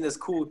city, I seen this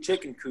cool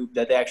chicken coop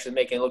that they actually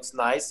make. It looks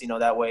nice.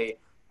 That way,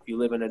 if you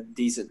live in a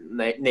decent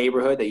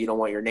neighborhood, that you don't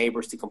want your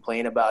neighbors to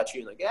complain about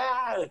you, like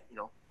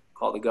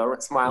call the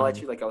government, smile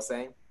at you, like I was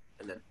saying,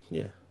 and then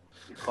Yeah.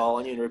 call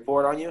on you and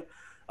report on you.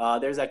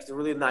 There's actually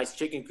really nice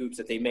chicken coops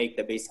that they make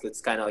that basically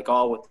it's kind of like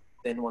all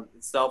within one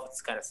itself.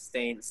 It's kind of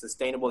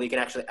sustainable. You can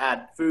actually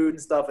add food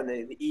and stuff and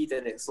then eat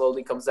and it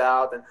slowly comes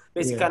out and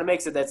basically Yeah. kind of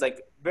makes it that's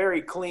like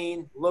very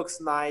clean, looks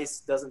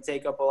nice, doesn't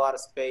take up a lot of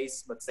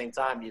space, but at the same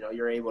time,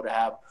 you're able to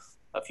have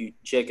a few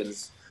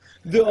chickens.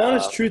 The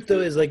honest truth,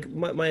 though, is like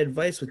my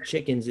advice with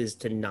chickens is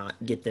to not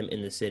get them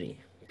in the city.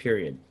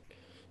 Period.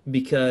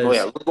 because Oh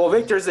yeah. Well,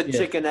 Victor's a Yeah.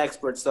 chicken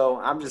expert,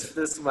 so this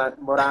is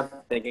what I'm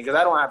thinking because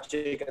I don't have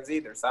chickens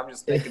either. So I'm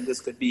just thinking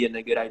this could be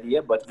a good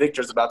idea. But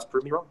Victor's about to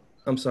prove me wrong.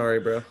 I'm sorry,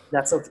 bro.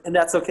 That's okay. And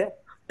that's okay.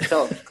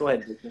 Go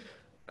ahead, Victor.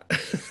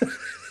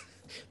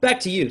 Back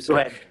to you. Go Sir.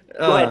 ahead.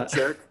 Go ahead,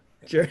 jerk.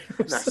 Sure.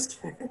 No,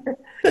 just kidding.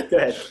 Go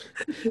ahead.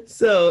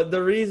 So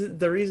the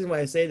reason why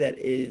I say that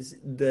is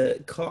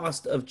the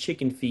cost of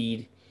chicken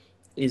feed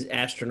is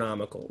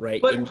astronomical,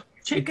 right? But And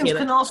chickens cannot-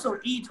 can also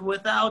eat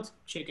without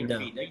chicken No.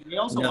 feed. They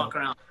also No. walk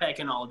around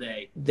pecking all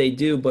day. They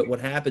do, but what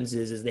happens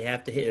is they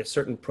have to hit a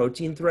certain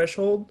protein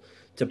threshold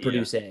to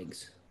produce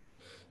eggs.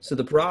 So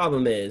the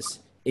problem is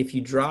if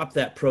you drop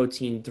that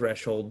protein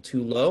threshold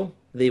too low,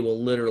 they will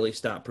literally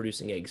stop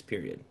producing eggs,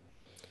 period.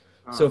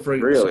 So for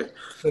Really?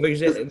 so for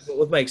example,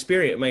 with my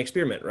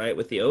experiment, right,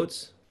 with the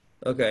oats,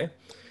 okay,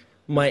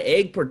 my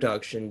egg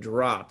production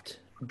dropped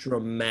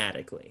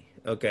dramatically.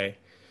 Okay,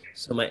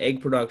 so my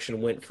egg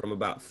production went from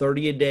about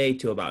 30 a day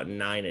to about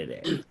 9 a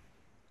day.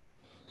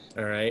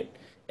 All right,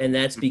 and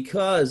that's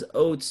because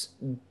oats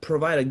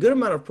provide a good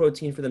amount of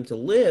protein for them to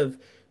live,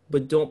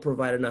 but don't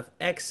provide enough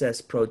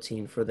excess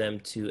protein for them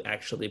to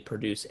actually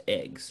produce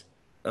eggs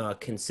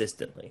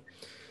consistently.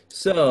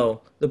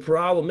 So the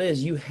problem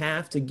is you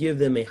have to give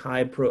them a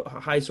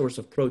high source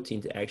of protein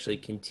to actually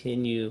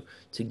continue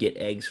to get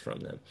eggs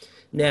from them.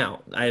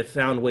 Now, I have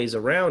found ways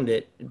around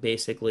it.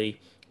 Basically,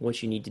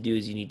 what you need to do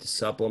is you need to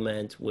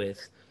supplement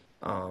with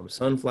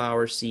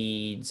sunflower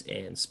seeds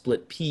and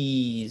split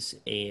peas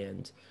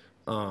and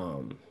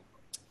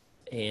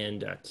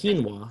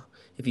quinoa.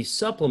 If you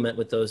supplement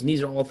with those, and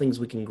these are all things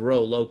we can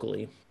grow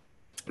locally,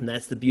 and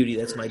that's the beauty.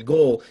 That's my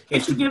goal.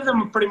 Can't you give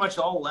them pretty much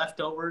all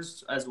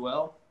leftovers as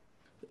well?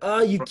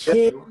 You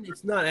can.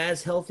 It's not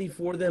as healthy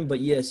for them, but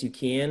yes, you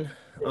can.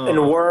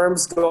 And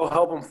worms, go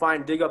help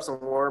them dig up some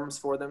worms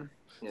for them.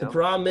 The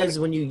problem is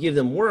when you give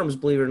them worms,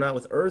 believe it or not,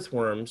 with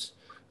earthworms,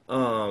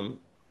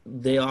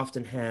 they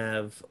often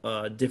have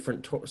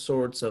different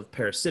sorts of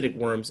parasitic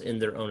worms in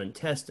their own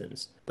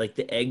intestines, like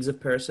the eggs of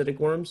parasitic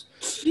worms.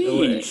 So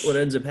what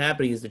ends up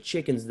happening is the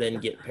chickens then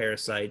get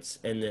parasites,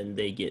 and then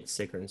they get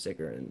sicker and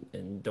sicker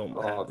and don't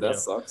have, Oh, that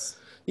sucks.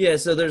 Yeah,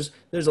 so there's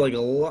like a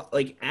lot,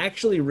 like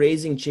actually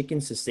raising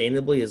chickens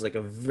sustainably is like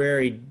a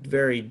very,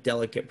 very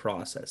delicate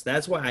process.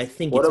 That's why I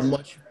think it's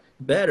much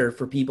better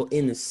for people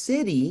in the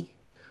city,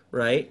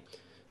 right,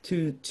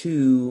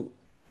 to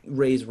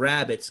raise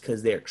rabbits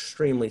because they're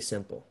extremely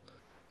simple.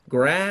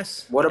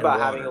 Grass. What about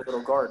and having a water.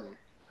 little garden?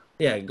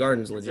 Yeah,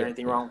 garden's legit. Is there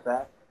anything wrong with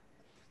that?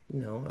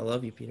 No, I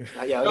love you, Peter.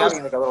 Yeah, like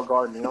having like a little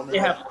garden, you know? They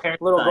have A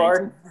little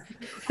garden,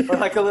 or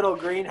like a little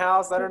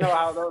greenhouse. I don't know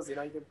how those, you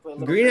know, you can put a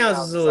little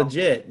Greenhouses are or something.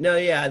 legit. No,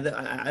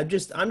 yeah, I'm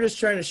just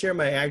trying to share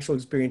my actual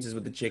experiences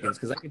with the chickens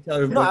because I can tell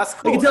everybody. No, that's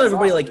cool. I can tell That's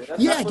everybody awesome, like, dude.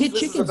 yeah, That's what get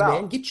this is chickens, about.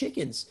 man, get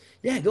chickens.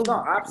 Yeah, go.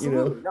 No,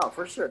 absolutely, no,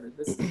 for sure.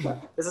 This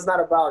is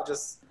not about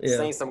just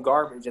saying some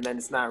garbage and then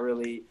it's not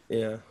really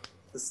Yeah.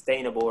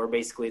 sustainable, or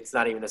basically it's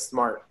not even a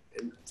smart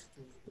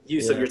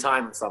use of your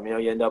time or something. You know,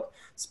 you end up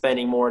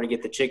spending more to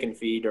get the chicken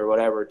feed or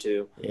whatever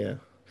to Yeah.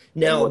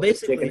 Now, what the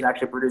basically, chicken's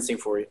actually producing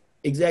for you.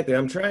 exactly.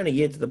 I'm trying to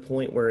get to the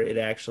point where it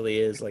actually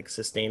is like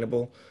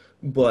sustainable,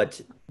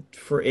 but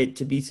for it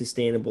to be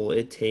sustainable,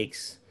 it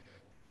takes.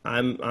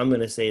 I'm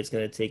gonna say it's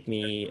gonna take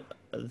me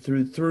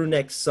through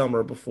next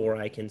summer before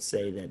I can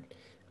say that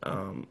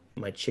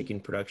my chicken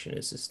production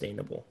is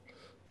sustainable,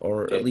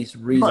 or at least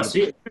Plus,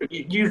 reasonable.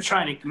 you're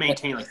trying to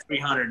maintain like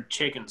 300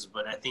 chickens,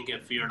 but I think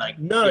if you're like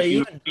No, if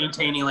you're even-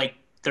 maintaining like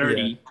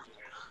 30,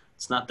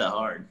 it's not that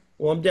hard.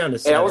 Well, I'm down to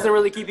Hey, 7. I wasn't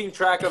really keeping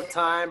track of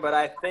time, but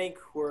I think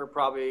we're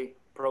probably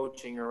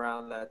approaching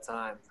around that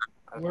time.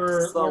 I'm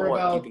We're somewhat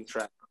about- keeping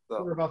track.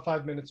 So. We're about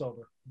 5 minutes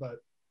over,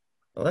 but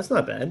Well, that's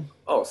not bad.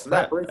 Oh, snap.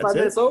 That's 45 it?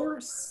 minutes over?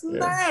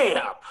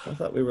 Snap! I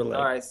thought we were like.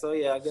 All right, so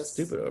yeah, I guess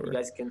Stupid over. you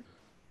guys can.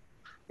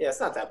 Yeah, it's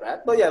not that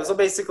bad. But yeah, so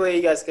basically,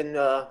 you guys can.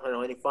 I don't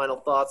know, any final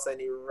thoughts?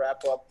 Any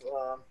wrap up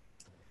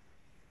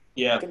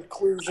Yeah.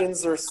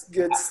 conclusions or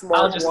good, I'll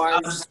smart, just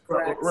wise,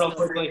 cracks, real something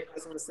quickly. you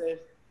guys want to say?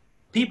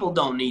 People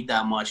don't need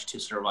that much to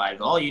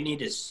survive. All you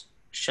need is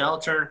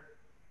shelter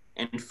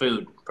and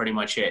food. Pretty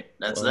much it.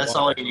 That's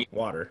all you need.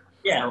 Water.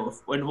 Yeah,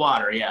 with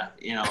water. Yeah,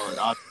 you know,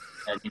 I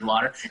need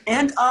water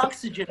and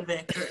oxygen,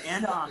 Victor,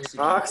 and oxygen.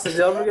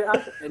 Oxygen.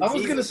 I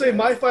was gonna say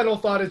my final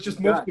thought is just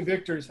move to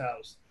Victor's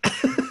house.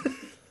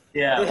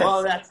 Yeah, Yes.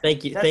 well,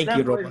 Thank you, that's thank you,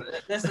 definitely- Roman.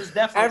 This is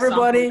definitely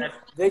Everybody, something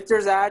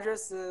Victor's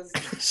address is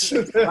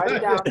write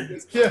it down.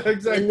 Yeah,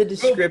 exactly. In the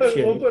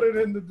description. We'll put it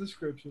in the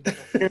description.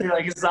 that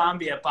like a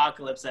zombie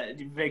apocalypse at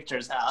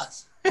Victor's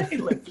house.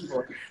 Like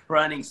people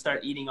running,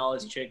 start eating all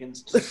his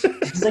chickens.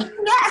 He's like,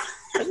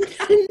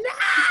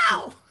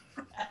 No!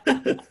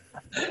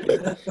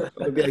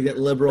 I'd be like that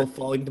liberal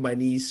falling to my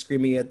knees,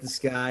 screaming at the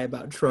sky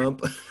about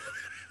Trump.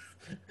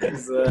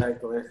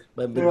 Exactly.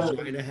 My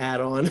vagina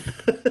hat on.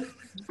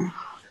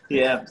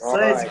 yeah. So All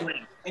basically,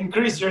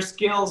 increase your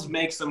skills,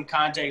 make some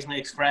contacts,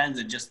 make friends,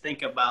 and just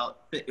think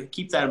about,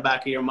 keep that in the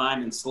back of your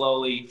mind and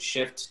slowly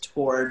shift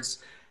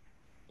towards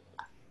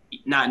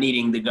not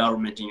needing the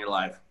government in your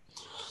life.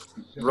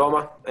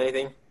 Roma,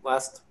 anything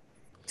last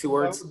 2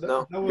 words?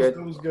 No? That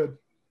Good. was good.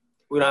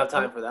 We don't have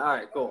time for that. All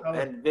right, cool.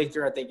 And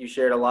Victor, I think you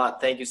shared a lot.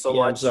 Thank you so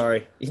Yeah, much. I'm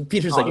sorry.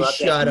 Peter's Oh, like, about that.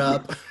 shut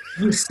up.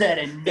 You said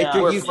enough.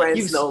 Victor, We're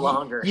friends no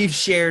longer. You've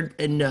shared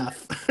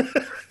enough.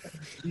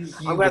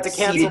 I'm going to have to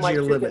cancel my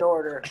chicken limit.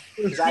 order.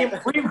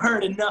 We've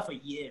heard enough of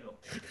you.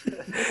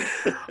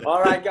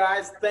 All right,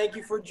 guys. Thank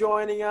you for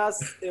joining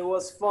us. It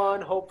was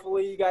fun.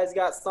 Hopefully, you guys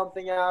got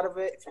something out of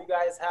it. If you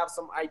guys have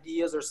some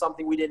ideas or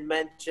something we didn't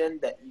mention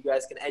that you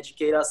guys can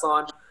educate us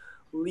on,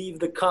 leave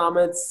the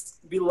comments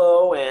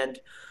below and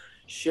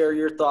share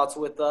your thoughts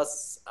with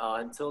us.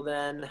 Until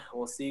then,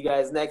 we'll see you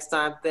guys next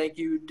time. Thank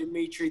you,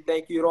 Dimitri.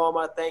 Thank you,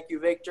 Roma. Thank you,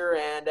 Victor.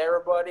 And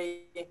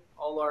everybody,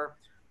 all our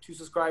 2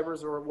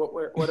 subscribers, or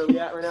what are we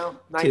at right now?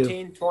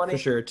 19, 20? For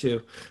sure,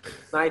 2.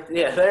 19,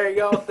 yeah, there you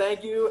go.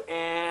 Thank you.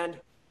 And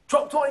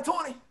Trump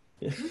 2020.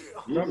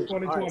 Trump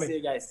 2020. All right, see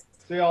you guys.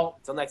 See y'all.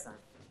 Until next time.